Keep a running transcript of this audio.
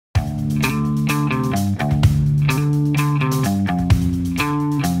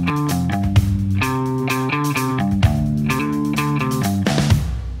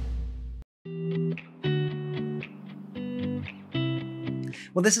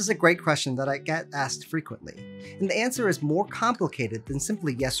this is a great question that I get asked frequently, and the answer is more complicated than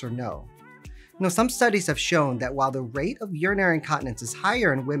simply yes or no. Some studies have shown that while the rate of urinary incontinence is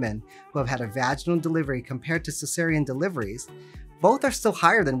higher in women who have had a vaginal delivery compared to cesarean deliveries, both are still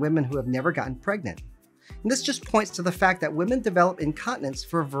higher than women who have never gotten pregnant. And this just points to the fact that women develop incontinence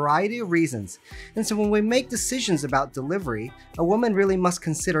for a variety of reasons, and so when we make decisions about delivery, a woman really must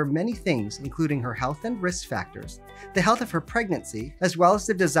consider many things, including her health and risk factors, the health of her pregnancy, as well as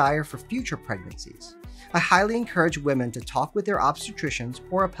the desire for future pregnancies. I highly encourage women to talk with their obstetricians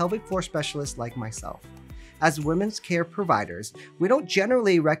or a pelvic floor specialist like myself. As women's care providers, we don't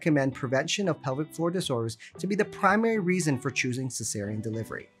generally recommend prevention of pelvic floor disorders to be the primary reason for choosing cesarean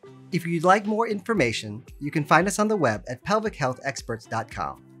delivery. If you'd like more information, you can find us on the web at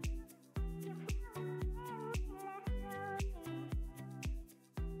pelvichealthexperts.com.